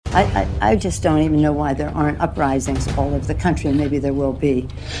I just don't even know why there aren't uprisings all over the country. Maybe there will be.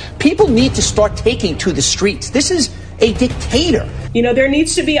 People need to start taking to the streets. This is a dictator. You know, there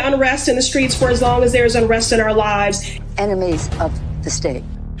needs to be unrest in the streets for as long as there's unrest in our lives. Enemies of the state.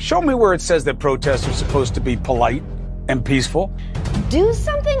 Show me where it says that protests are supposed to be polite and peaceful. Do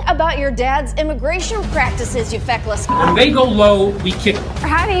something about your dad's immigration practices, you feckless. When they go low, we kick.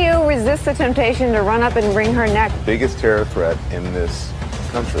 How do you resist the temptation to run up and wring her neck? The biggest terror threat in this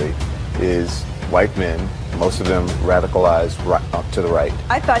country is white men, most of them radicalized up to the right.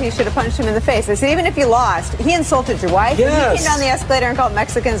 I thought he should have punched him in the face. I said, even if you lost, he insulted your wife. Yes. He came down the escalator and called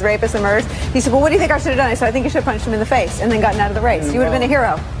Mexicans rapists and murderers. He said, well, what do you think I should have done? I said, I think you should have punched him in the face and then gotten out of the race. You would have been a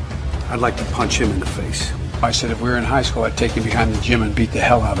hero. I'd like to punch him in the face. I said if we were in high school, I'd take him behind the gym and beat the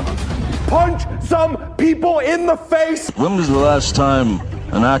hell out of him. Punch some people in the face! When was the last time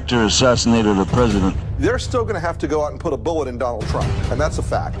an actor assassinated a president? They're still going to have to go out and put a bullet in Donald Trump, and that's a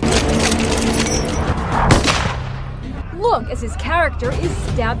fact. Look as his character is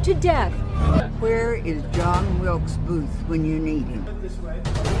stabbed to death. Where is John Wilkes Booth when you need him?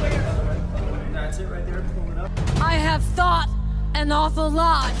 That's it right there. Pull it up. I have thought an awful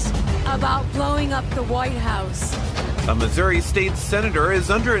lot about blowing up the White House. A Missouri state senator is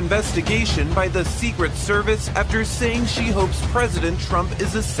under investigation by the Secret Service after saying she hopes President Trump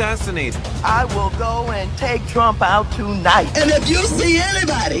is assassinated. I will go and take Trump out tonight. And if you see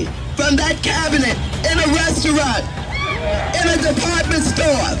anybody from that cabinet in a restaurant, in a department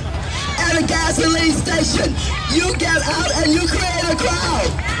store, at a gasoline station, you get out and you create a crowd.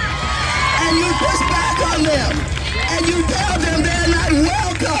 And you push back on them. And you tell them they're not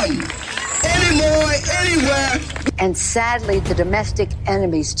welcome anymore, anywhere. And sadly, the domestic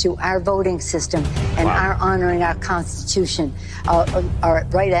enemies to our voting system and our honoring our Constitution are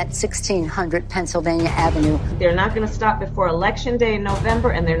right at 1600 Pennsylvania Avenue. They're not going to stop before Election Day in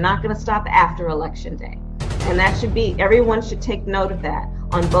November, and they're not going to stop after Election Day. And that should be, everyone should take note of that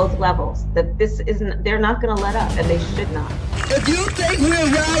on both levels, that this isn't, they're not going to let up, and they should not. If you think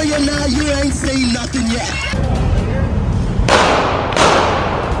we're rallying now, you ain't seen nothing yet.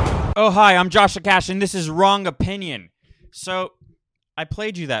 Oh, hi, I'm Joshua Cash, and this is Wrong Opinion. So, I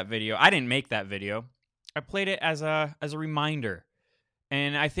played you that video. I didn't make that video. I played it as a reminder.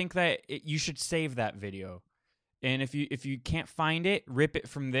 And I think that you should save that video. And if you can't find it, rip it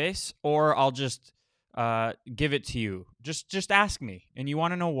from this, or I'll just give it to you. Just ask me. And you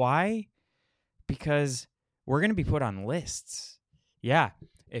want to know why? Because we're going to be put on lists. Yeah,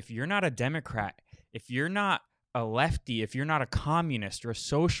 if you're not a Democrat, if you're not a lefty, if you're not a communist or a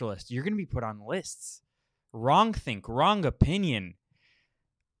socialist, you're going to be put on lists. Wrong think, wrong opinion.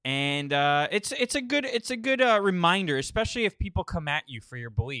 And it's a good reminder, especially if people come at you for your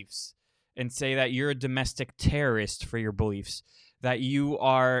beliefs and say that you're a domestic terrorist for your beliefs, that you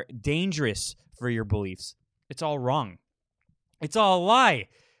are dangerous for your beliefs. It's all wrong. It's all a lie.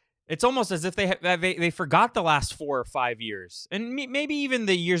 It's almost as if they forgot the last 4 or 5 years, and maybe even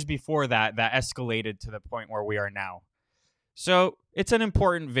the years before that escalated to the point where we are now. So it's an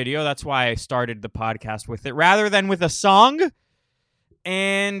important video. That's why I started the podcast with it rather than with a song.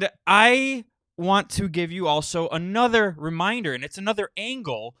 And I want to give you also another reminder, and it's another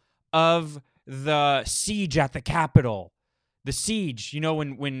angle of the siege at the Capitol. The siege, you know,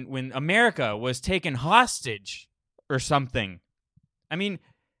 when America was taken hostage or something. I mean,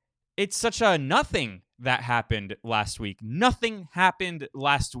 it's such a nothing that happened last week. Nothing happened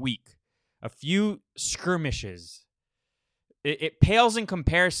last week. A few skirmishes. It pales in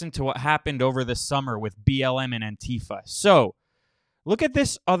comparison to what happened over the summer with BLM and Antifa. So, look at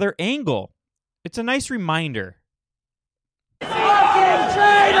this other angle. It's a nice reminder. Fucking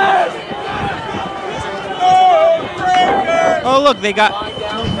traitors! Oh, look, they got...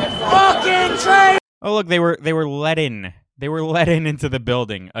 Fucking traitors! Oh, look, they were let in. They were let in into the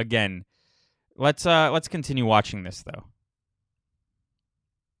building again. Let's continue watching this though.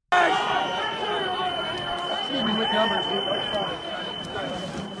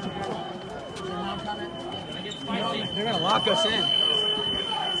 They're gonna lock us in.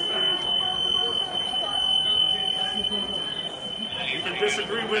 You can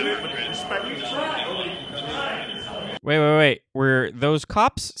disagree with it, but respect it. Wait. Were those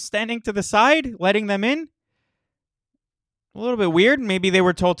cops standing to the side, letting them in? A little bit weird. Maybe they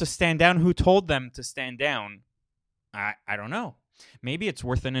were told to stand down. Who told them to stand down? I don't know. Maybe it's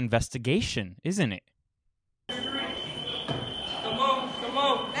worth an investigation, isn't it? Come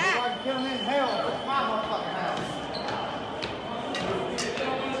on. Matt. Kill him in hell. It's my motherfucking house.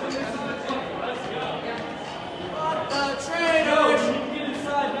 Fuck the traitors. Get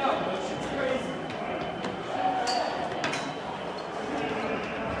inside now.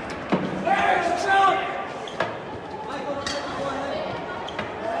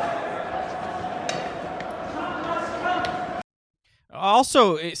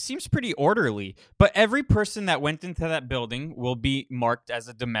 also, it seems pretty orderly, but every person that went into that building will be marked as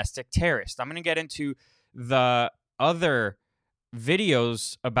a domestic terrorist. I'm going to get into the other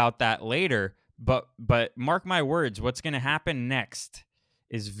videos about that later, but mark my words, what's going to happen next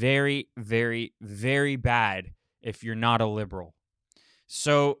is very, very, very bad if you're not a liberal.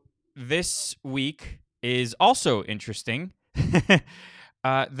 So this week is also interesting.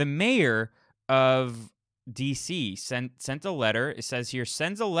 The mayor of D.C. sent a letter. It says here,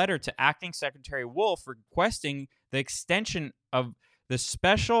 sends a letter to Acting Secretary Wolf requesting the extension of the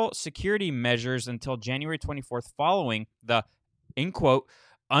special security measures until January 24th following the, in quote,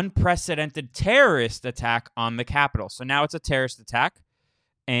 unprecedented terrorist attack on the Capitol. So now it's a terrorist attack,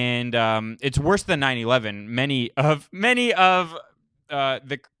 and it's worse than 9/11. Many of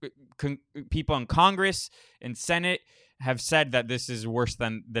the people in Congress and Senate have said that this is worse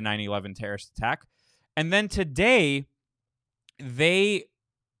than the 9/11 terrorist attack. And then today, they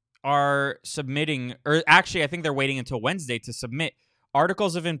are submitting, or actually, I think they're waiting until Wednesday to submit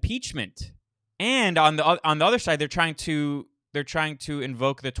articles of impeachment. And on the other side, they're trying to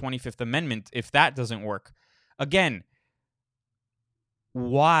invoke the 25th Amendment if that doesn't work. Again,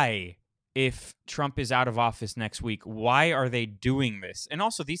 why, if Trump is out of office next week, why are they doing this? And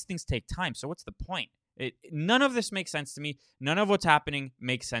also, these things take time, so what's the point? None of this makes sense to me. None of what's happening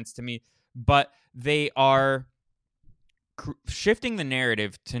makes sense to me. But they are shifting the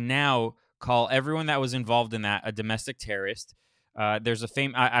narrative to now call everyone that was involved in that a domestic terrorist. There's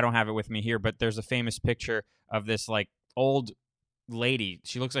I don't have it with me here, but there's a famous picture of this like old lady.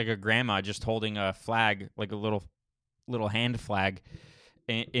 She looks like a grandma just holding a flag, like a little hand flag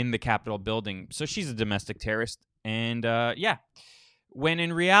in the Capitol building. So she's a domestic terrorist. And yeah, when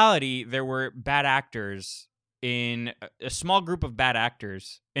in reality there were bad actors in a small group of bad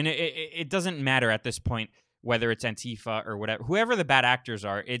actors, and it doesn't matter at this point whether it's Antifa or whatever, whoever the bad actors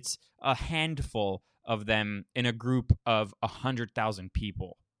are, it's a handful of them in a group of 100,000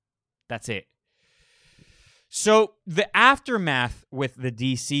 people. That's it. So the aftermath with the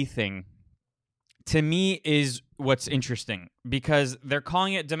DC thing, to me, is what's interesting, because they're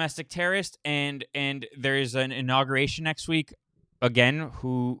calling it domestic terrorist, and there is an inauguration next week. Again,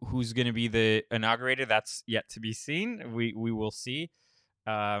 who's going to be the inaugurator? That's yet to be seen. We will see.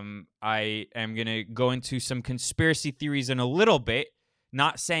 I am going to go into some conspiracy theories in a little bit.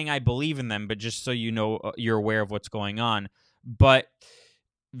 Not saying I believe in them, but just so you know, you're aware of what's going on. But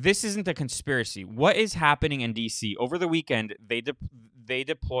this isn't a conspiracy. What is happening in D.C. over the weekend? They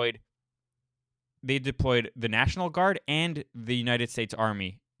deployed the National Guard and the United States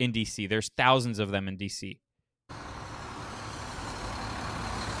Army in D.C. There's thousands of them in D.C.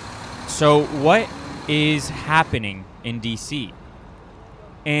 So what is happening in D.C.?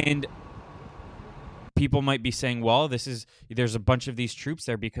 And people might be saying, well, there's a bunch of these troops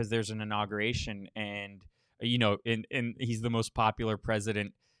there because there's an inauguration, and and he's the most popular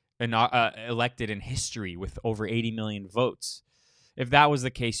president elected in history with over 80 million votes. If that was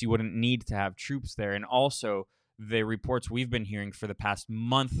the case, you wouldn't need to have troops there. And also, the reports we've been hearing for the past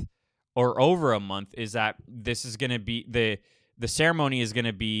month or over a month is that this is going to be the ceremony is going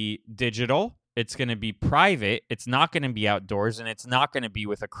to be digital. It's going to be private. It's not going to be outdoors, and it's not going to be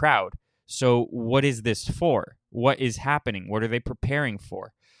with a crowd. So what is this for? What is happening? What are they preparing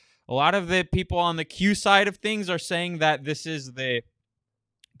for? A lot of the people on the Q side of things are saying that this is the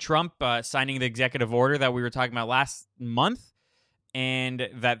Trump signing the executive order that we were talking about last month, and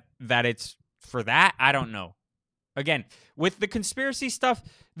that it's for that. I don't know. Again, with the conspiracy stuff,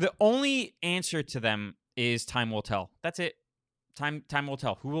 the only answer to them is time will tell. That's it. Time will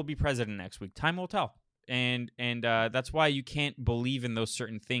tell. Who will be president next week? Time will tell. And that's why you can't believe in those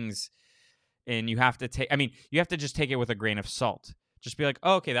certain things. And you have to you have to just take it with a grain of salt. Just be like,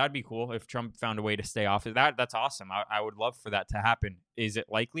 oh, okay, that would be cool if Trump found a way to stay off. That's awesome. I would love for that to happen. Is it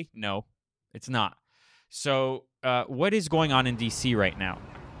likely? No, it's not. So what is going on in D.C. right now?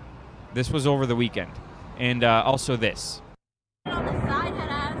 This was over the weekend. And also this.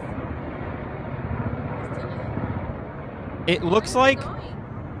 It looks like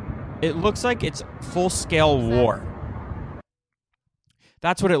it's full-scale war.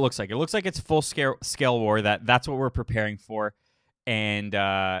 That's what it looks like. It looks like it's full-scale war. That's what we're preparing for, and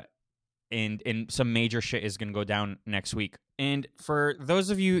some major shit is gonna go down next week. And for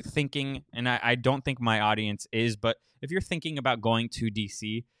those of you thinking, and I don't think my audience is, but if you're thinking about going to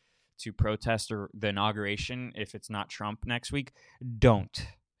DC to protest or the inauguration, if it's not Trump next week, don't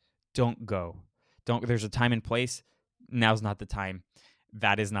go. Don't. There's a time and place. Now's not the time.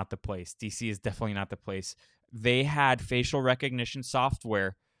 That is not the place. DC is definitely not the place. They had facial recognition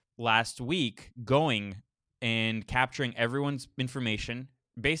software last week going and capturing everyone's information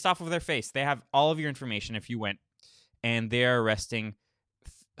based off of their face. They have all of your information if you went, and they're arresting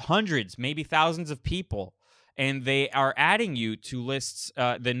hundreds, maybe thousands of people, and they are adding you to lists,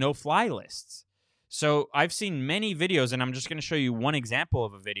 the no-fly lists. So I've seen many videos, and I'm just going to show you one example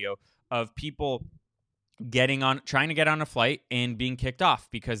of a video of people trying to get on a flight and being kicked off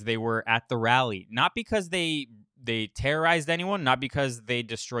because they were at the rally. Not because they terrorized anyone, not because they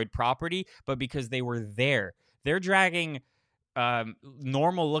destroyed property, but because they were there. They're dragging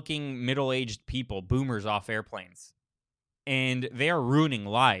normal-looking, middle-aged people, boomers, off airplanes. And they are ruining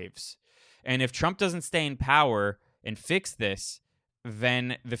lives. And if Trump doesn't stay in power and fix this,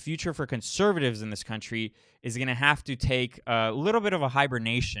 then the future for conservatives in this country is going to have to take a little bit of a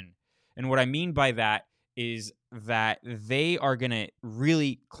hibernation. And what I mean by that is that they are going to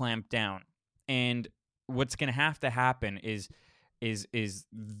really clamp down. And what's going to happen is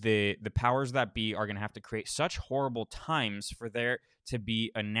the powers that be are going to have to create such horrible times for there to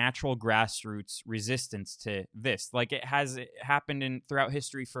be a natural grassroots resistance to this. Like it has happened throughout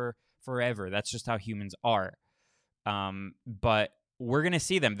history for forever. That's just how humans are. But we're going to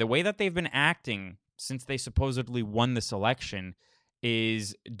see them. The way that they've been acting since they supposedly won this election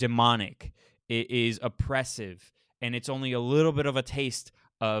is demonic. It is oppressive. And it's only a little bit of a taste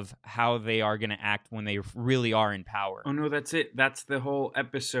of how they are going to act when they really are in power. Oh, no, that's it. That's the whole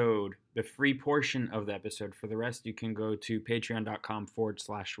episode, the free portion of the episode. For the rest, you can go to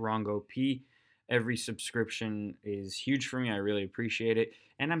patreon.com/RongoP. Every subscription is huge for me. I really appreciate it.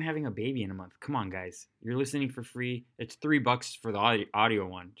 And I'm having a baby in a month. Come on, guys. You're listening for free. It's $3 for the audio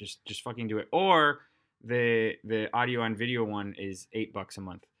one. Just fucking do it. Or the audio and video one is $8 a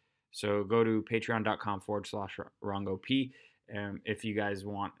month. So go to patreon.com/RongoP. If you guys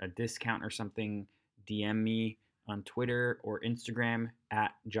want a discount or something, DM me on Twitter or Instagram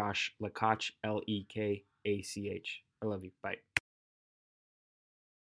at Josh Lekach, Lekach. I love you. Bye.